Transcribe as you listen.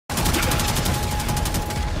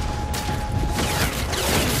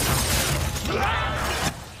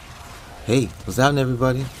Hey, what's happening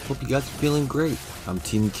everybody? Hope you guys are feeling great. I'm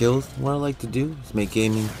Team Kills. What I like to do is make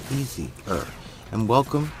gaming easier. And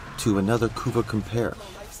welcome to another Kuva Compare.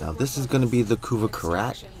 Now this is going to be the Kuva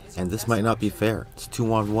Karak, and this might not be fair. It's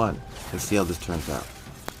 2-on-1. Let's see how this turns out.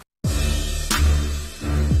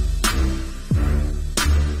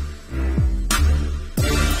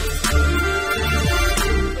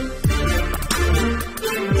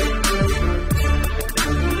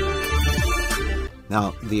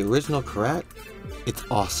 Now, the original Karak, it's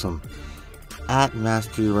awesome. At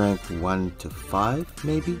mastery rank 1 to 5,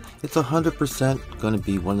 maybe, it's 100% going to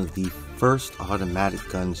be one of the first automatic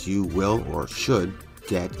guns you will or should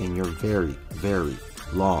get in your very, very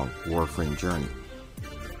long Warframe journey.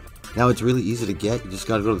 Now, it's really easy to get. You just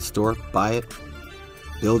got to go to the store, buy it,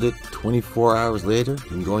 build it. 24 hours later, you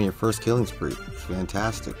can go on your first killing spree. It's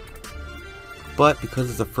fantastic. But because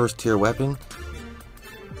it's a first tier weapon,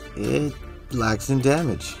 it lacks in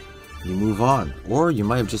damage. You move on, or you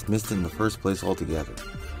might have just missed it in the first place altogether.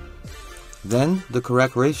 Then the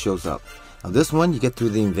correct race shows up. Now this one you get through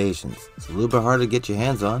the invasions. It's a little bit harder to get your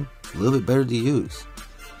hands on, a little bit better to use.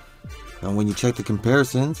 Now when you check the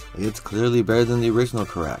comparisons, it's clearly better than the original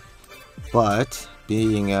Karak. But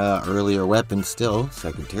being an earlier weapon still,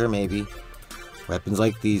 second tier maybe, weapons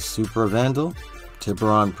like the Super Vandal,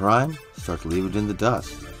 Tiburon Prime start to leave it in the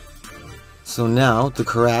dust. So now the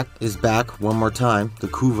Karak is back one more time, the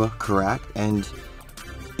Kuva Karak, and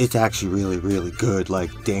it's actually really, really good,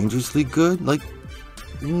 like dangerously good, like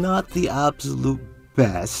not the absolute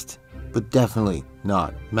best, but definitely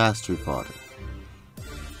not mastery fodder.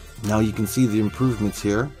 Now you can see the improvements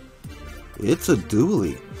here. It's a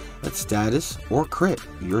dually. That's status or crit,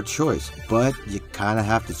 your choice, but you kind of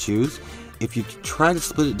have to choose. If you try to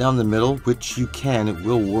split it down the middle, which you can, it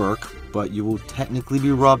will work, but you will technically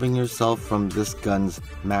be robbing yourself from this gun's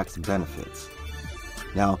max benefits.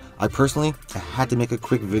 Now, I personally had to make a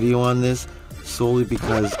quick video on this solely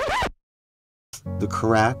because the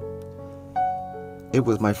Karak, it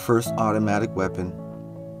was my first automatic weapon.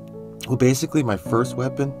 Well, basically my first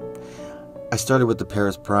weapon. I started with the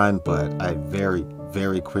Paris Prime, but I very,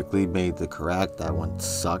 very quickly made the Karak. That one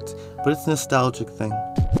sucked, but it's a nostalgic thing.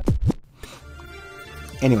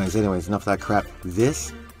 Anyways, enough of that crap.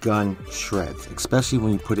 This gun shreds, especially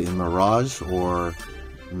when you put it in Mirage or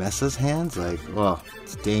Messa's hands. Like, oh,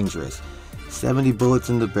 it's dangerous. 70 bullets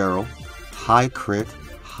in the barrel, high crit,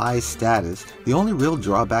 high status. The only real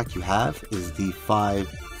drawback you have is the 5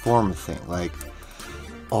 forma thing. Like,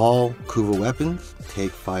 all Kuva weapons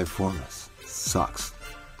take 5 formas. Sucks.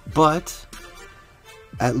 But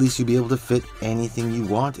at least you'll be able to fit anything you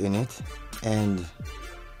want in it, and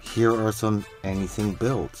here are some anything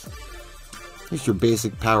builds. Here's your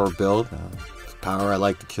basic power build. It's power I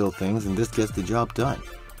like to kill things, and this gets the job done.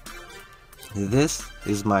 This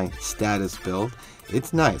is my status build.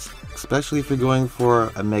 It's nice, especially if you're going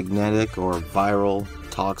for a magnetic or viral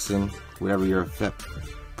toxin, whatever your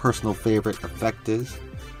personal favorite effect is.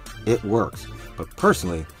 It works. But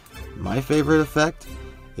personally, my favorite effect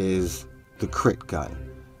is the crit gun.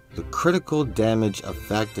 The critical damage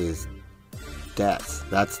effect is death.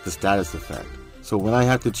 That's the status effect. So when I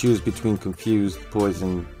have to choose between confused,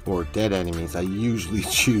 poison, or dead enemies, I usually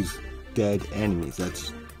choose dead enemies.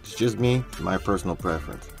 That's just me, my personal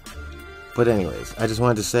preference. But anyways, I just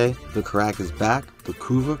wanted to say the Karak is back. The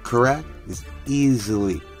Kuva Karak is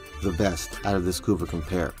easily the best out of this Kuva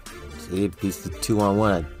Compare. So it beats the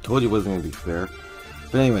 2-on-1. I told you it wasn't going to be fair.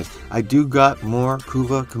 But anyways, I do got more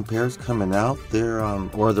Kuva Compares coming out. They're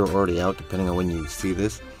already out, depending on when you see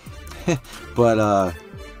this. But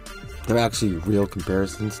they're actually real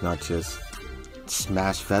comparisons, not just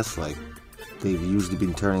smash fest like they've usually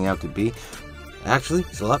been turning out to be. Actually,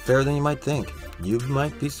 it's a lot fairer than you might think. You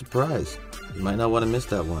might be surprised. You might not want to miss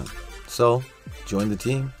that one. So, join the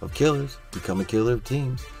team of killers, become a killer of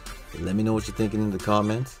teams. Let me know what you're thinking in the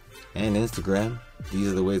comments and Instagram. These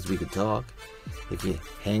are the ways we could talk. If you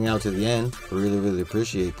hang out to the end, I really, really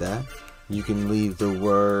appreciate that. You can leave the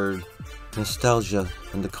word nostalgia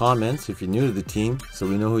in the comments if you're new to the team, so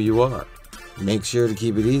we know who you are. Make sure to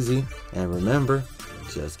keep it easy, and remember,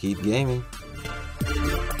 just keep gaming.